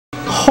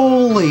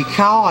Holy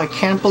cow, I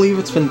can't believe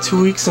it's been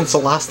 2 weeks since the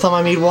last time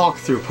I made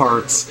walkthrough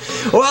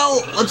parts.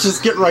 Well, let's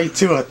just get right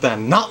to it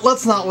then.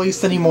 Let's not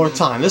waste any more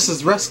time. This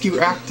is Rescue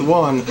Act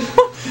 1.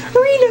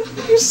 Rena,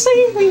 you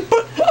saved me,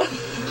 but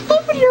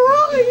open your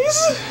eyes!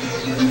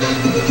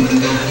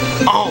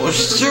 Oh,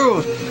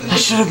 shoot! I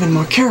should have been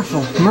more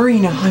careful.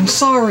 Marina, I'm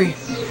sorry.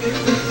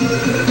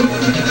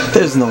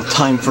 There's no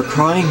time for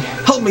crying.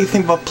 Help me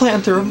think of a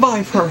plan to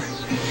revive her.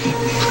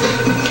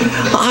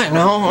 I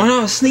know, when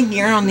I was sneaking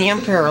around the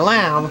Empire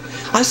lab,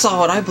 I saw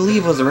what I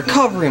believe was a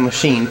recovery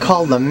machine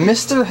called the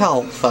Mr.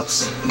 Health.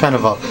 That's kind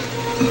of a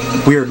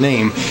weird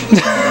name.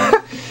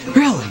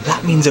 Really,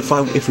 that means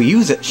if we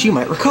use it, she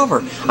might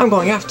recover. I'm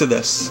going after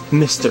this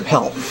Mr.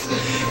 Health.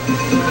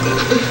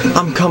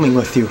 I'm coming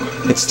with you.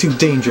 It's too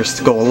dangerous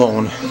to go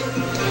alone.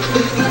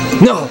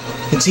 No,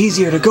 it's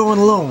easier to go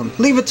alone.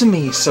 Leave it to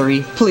me,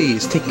 Suri.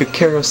 Please, take good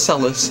care of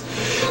Celis.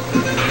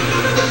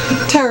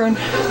 Teran,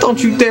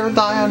 don't you dare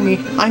die on me.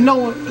 I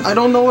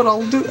don't know what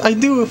I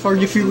do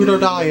if you would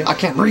die. I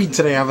can't read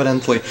today,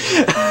 evidently.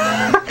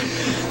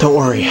 Don't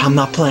worry, I'm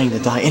not planning to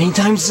die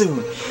anytime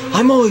soon.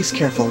 I'm always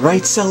careful,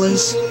 right,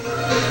 Celis?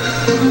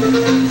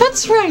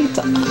 That's right.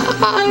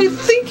 I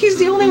think he's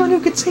the only one who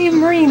could save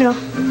Marina.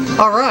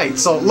 Alright,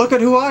 so look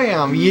at who I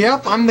am.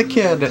 Yep, I'm the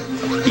kid.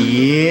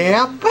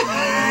 Yep.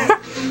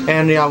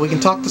 And yeah, we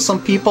can talk to some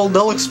people.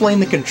 They'll explain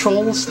the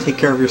controls. Take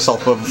care of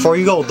yourself. But before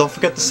you go, don't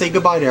forget to say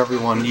goodbye to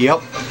everyone.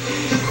 Yep.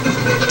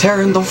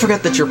 Teran, don't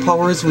forget that your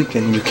power is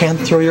weakened. You can't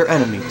throw your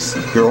enemies.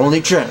 Your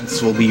only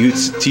chance will be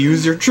to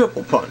use your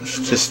triple punch.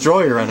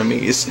 Destroy your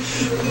enemies.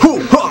 Hoo,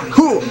 ha,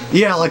 hoo.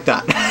 Yeah, like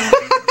that.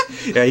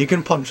 Yeah, you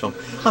can punch them.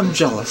 I'm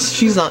jealous.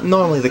 She's not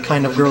normally the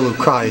kind of girl who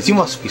cries. You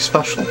must be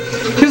special.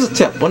 Here's a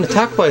tip. When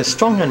attacked by a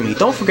strong enemy,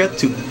 don't forget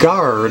to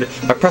guard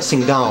by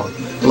pressing down.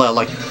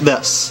 Like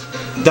this.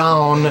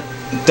 Down,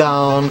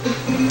 down,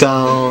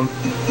 down.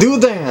 Do a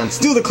dance.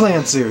 Do the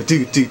Clancer.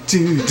 Do.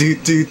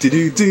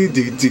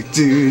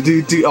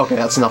 Okay,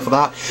 that's enough of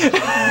that.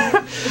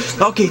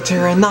 Okay,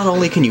 Teran, not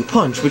only can you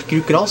punch, but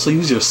you can also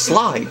use your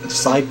slide.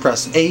 Slide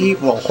press A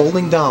while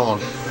holding down.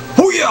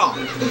 Hoo-yah!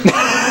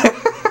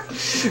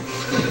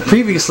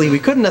 Previously, we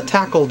couldn't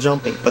attack while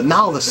jumping, but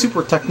now the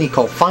super technique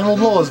called Final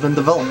Blow has been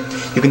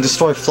developed. You can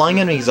destroy flying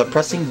enemies by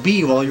pressing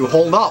B while you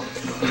hold up.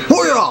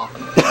 Hoo-yah!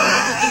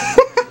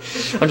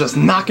 I'm just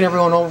knocking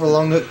everyone over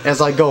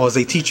as I go as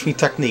they teach me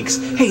techniques.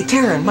 Hey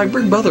Teran, my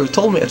big brother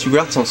told me that you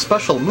got some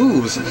special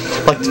moves,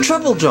 like the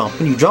triple jump.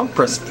 When you jump,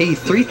 press A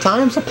 3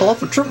 times and pull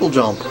off a triple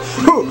jump.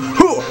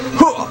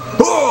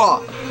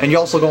 And you're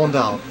also going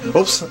down.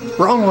 Oops,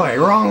 wrong way,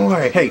 wrong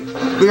way. Hey,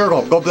 there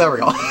we go, there we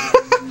go.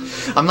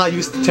 I'm not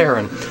used to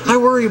Teran. I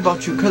worry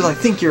about you because I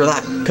think you're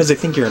that. Because I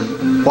think you're.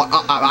 Well,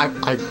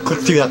 I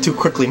clicked through that too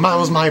quickly. That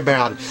was my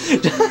bad.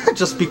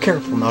 Just be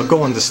careful now.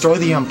 Go and destroy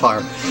the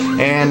Empire.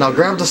 And now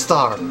grab the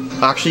star.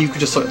 Actually, you could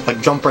just like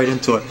jump right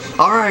into it.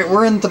 Alright,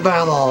 we're into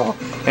battle.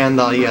 And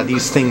yeah,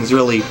 these things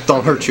really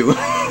don't hurt you.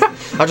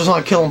 I just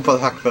want to kill them for the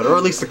heck of it, or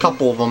at least a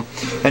couple of them.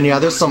 And yeah,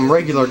 there's some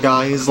regular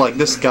guys like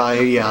this guy,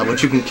 yeah,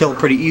 which you can kill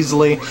pretty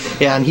easily.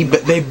 Yeah, and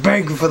they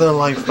beg for their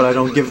life, but I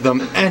don't give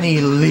them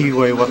any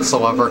leeway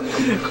whatsoever.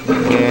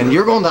 And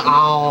you're going to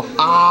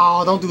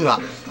ow, don't do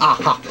that.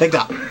 Aha, take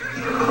that.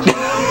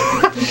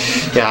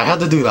 Yeah, I had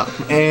to do that.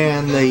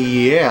 And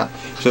yeah,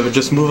 so we're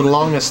just moving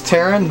along as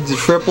Teran. The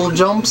triple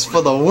jumps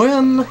for the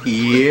win.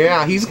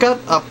 Yeah, he's got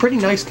a pretty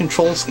nice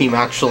control scheme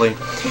actually.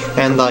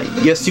 And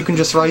yes, you can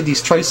just ride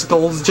these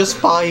tricycles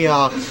just by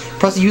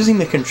using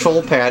the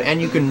control pad,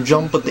 and you can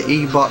jump with the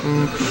A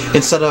button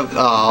instead of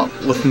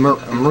with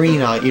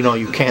Marina. You know,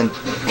 you can't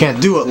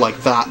do it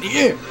like that.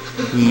 Yeah.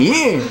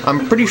 Yeah,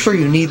 I'm pretty sure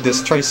you need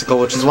this tricycle,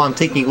 which is why I'm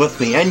taking it with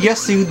me. And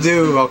yes, you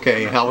do.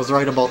 Okay, I was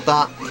right about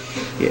that.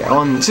 Yeah,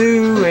 1,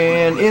 2,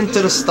 and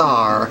into the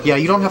star. Yeah,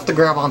 you don't have to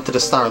grab onto the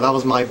star. That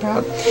was my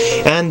bad.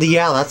 And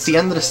yeah, that's the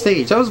end of the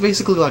stage. That was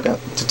basically like a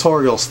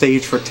tutorial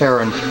stage for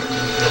Teran.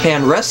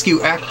 And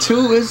Rescue Act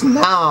 2 is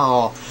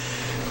now.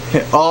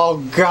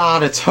 Oh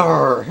god, it's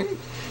her.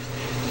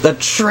 The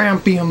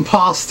trampy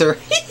imposter.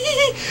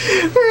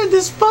 Where'd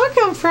this bug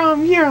come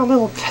from? You're a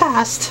little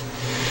pest.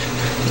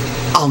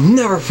 I'll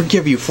never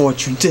forgive you for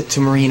what you did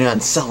to Marina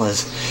and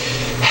Celis.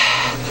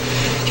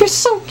 You're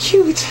so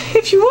cute.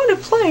 If you want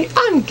to play,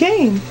 I'm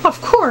game.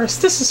 Of course,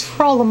 this is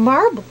for all the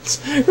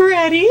marbles.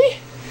 Ready?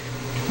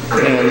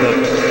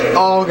 And,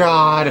 oh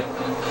god.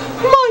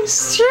 My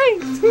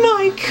strength,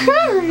 my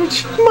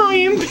courage, my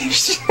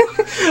ambition.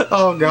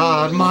 Oh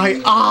god,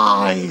 my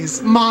eyes.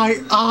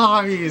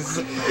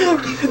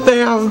 They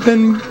have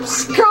been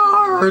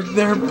scarred.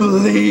 They're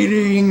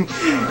bleeding.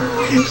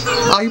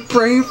 I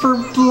pray for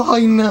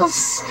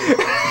blindness.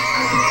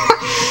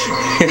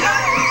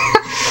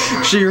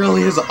 She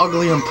really is an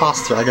ugly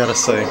imposter, I gotta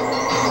say.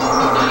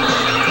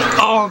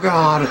 Oh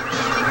god.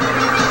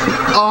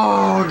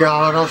 Oh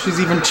god, oh she's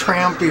even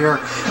trampier.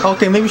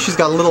 Okay, maybe she's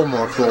got a little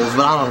more clothes,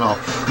 but I don't know.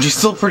 She's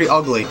still pretty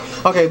ugly.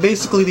 Okay,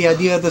 basically the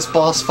idea of this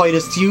boss fight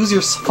is to use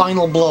your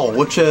final blow,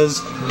 which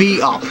is B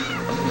up.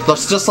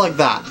 Just like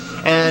that.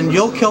 And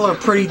you'll kill her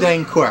pretty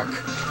dang quick.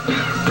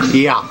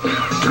 Yeah.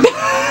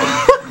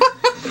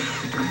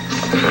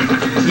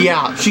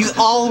 Yeah, she's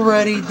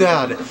already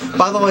dead.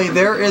 By the way,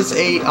 there is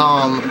a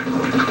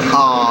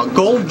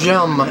gold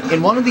gem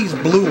in one of these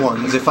blue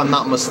ones, if I'm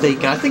not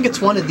mistaken. I think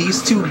it's one of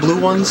these two blue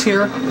ones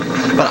here,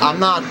 but I'm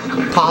not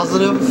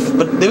positive.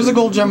 But there's a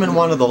gold gem in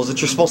one of those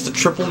that you're supposed to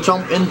triple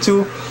jump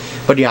into.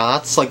 But yeah,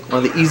 that's like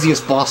one of the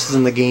easiest bosses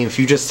in the game if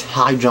you just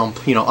high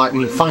jump, you know, I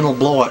mean final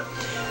blow it.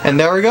 And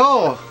there we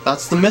go!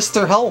 That's the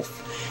Mr. Health.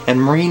 And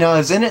Marina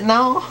is in it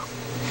now.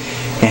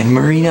 And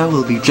Marina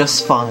will be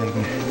just fine.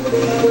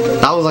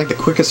 That was like the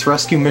quickest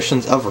rescue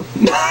missions ever.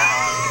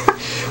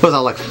 Was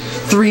that like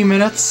 3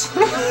 minutes?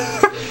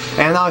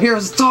 And now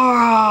here's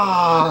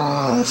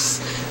Tarus!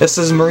 This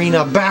is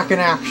Marina back in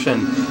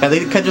action. And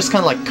they just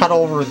kind of like cut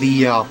over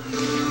the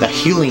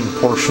healing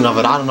portion of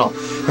it. I don't know.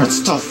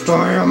 It's tough to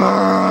me,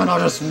 man. I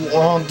just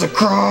want to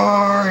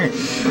cry.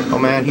 Oh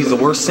man, he's the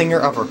worst singer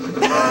ever.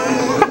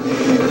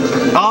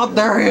 Oh,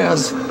 there he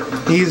is.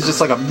 He's just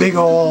like a big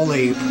old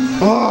ape.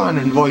 Oh,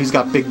 and boy, he's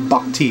got big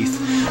buck teeth.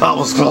 That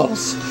was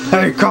close.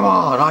 Hey, come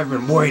on, I've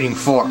been waiting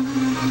for.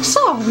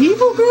 So,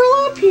 evil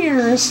gorilla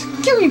appears.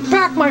 Give me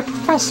back my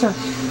professor.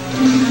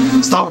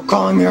 Stop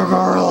calling me a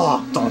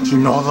gorilla. Don't you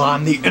know that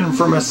I'm the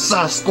infamous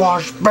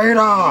Sasquatch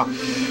Beta?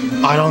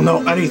 I don't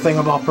know anything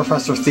about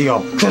Professor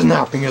Theo.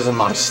 Kidnapping isn't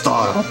my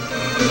style.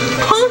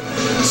 Huh?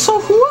 So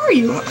who are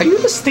you? Are you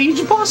the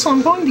stage boss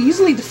I'm going to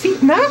easily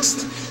defeat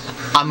next?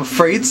 I'm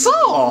afraid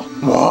so.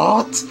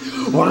 What?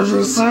 What did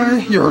you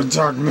say? You're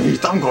dead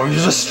meat. I'm going to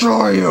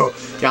destroy you.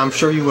 Yeah, I'm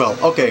sure you will.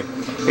 Okay.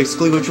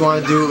 Basically, what you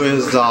want to do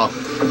is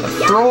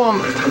throw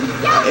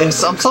them.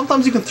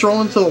 Sometimes you can throw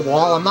them into the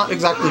wall. I'm not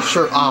exactly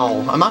sure.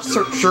 Ow. I'm not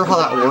sure how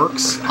that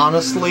works,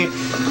 honestly.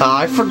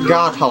 I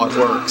forgot how it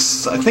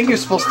works. I think you're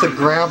supposed to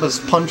grab his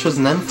punches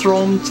and then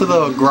throw him to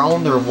the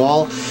ground or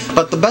wall.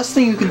 But the best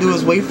thing you can do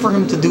is wait for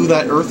him to do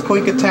that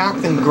earthquake attack,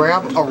 then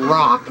grab a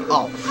rock.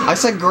 Oh, I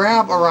said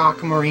grab a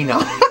rock,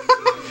 Marina.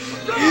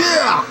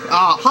 Yeah!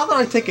 How did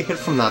I take a hit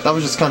from that? That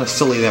was just kind of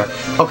silly there.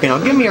 Okay, now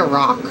give me a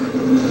rock.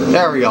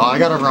 There we go, I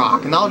got a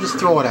rock. And now I'll just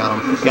throw it at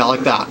him. Yeah,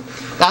 like that.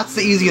 That's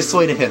the easiest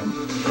way to hit him.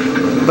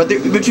 But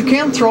you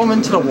can throw him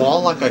into the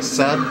wall, like I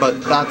said,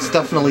 but that's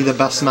definitely the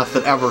best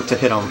method ever to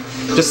hit him.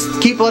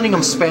 Just keep letting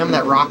him spam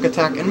that rock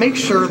attack, and make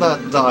sure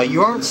that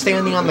you aren't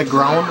standing on the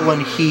ground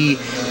when he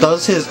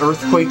does his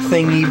earthquake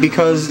thingy,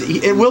 because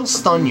it will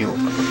stun you.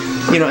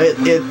 You know,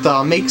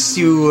 it makes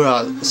you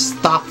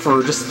stop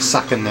for just a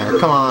second there.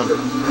 Come on.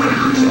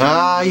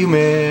 Ah, you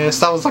missed.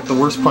 That was like the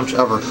worst punch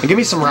ever. And give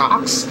me some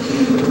rocks.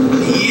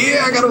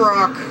 Yeah, I got a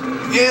rock.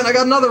 And I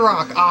got another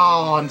rock.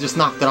 Oh, and just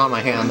knocked it on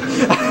my hand.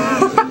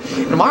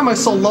 And why am I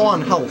so low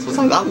on health? Was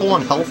I that low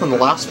on health in the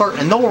last part?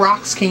 And no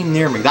rocks came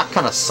near me. That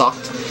kind of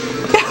sucked.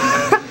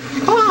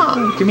 Come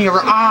on. Give me a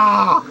rock.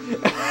 Ah!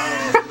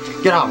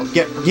 Get out.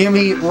 Give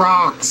me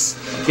rocks.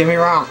 Give me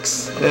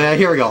rocks.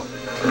 Here we go.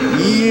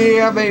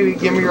 Yeah, baby,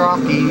 give me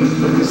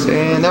rockies.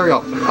 And there we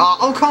go.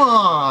 Oh, come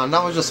on!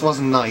 That just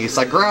wasn't nice.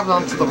 I grabbed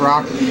onto the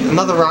rock.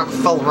 Another rock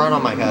fell right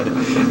on my head.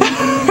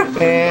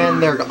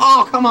 And there we go.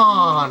 Oh, come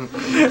on!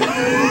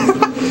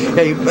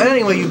 Yeah,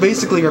 anyway, you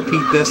basically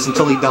repeat this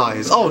until he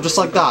dies. Oh, just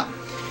like that.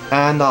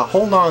 And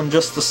hold on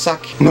just a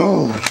sec.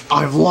 No,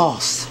 I've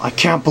lost. I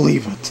can't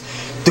believe it.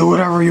 Do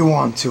whatever you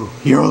want to.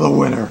 You're the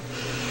winner.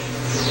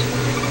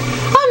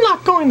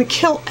 Going to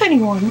kill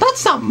anyone.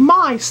 That's not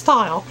my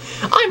style.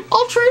 I'm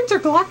Ultra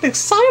Intergalactic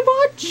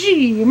Cybot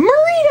G,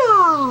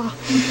 Marina!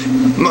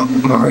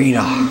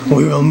 Marina,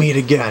 we will meet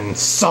again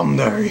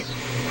someday.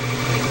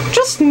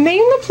 Just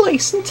name the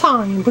place and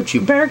time, but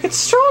you better get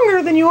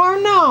stronger than you are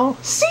now.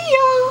 See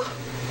ya!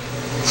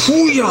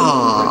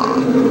 Fooyah!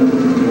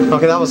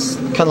 Okay, that was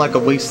kind of like a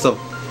waste of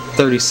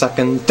 30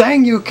 seconds.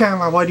 Dang you,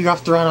 camera! Why do you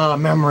have to run out of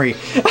memory?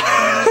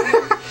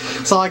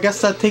 So I guess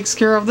that takes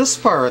care of this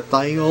part.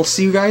 I will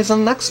see you guys in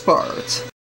the next part.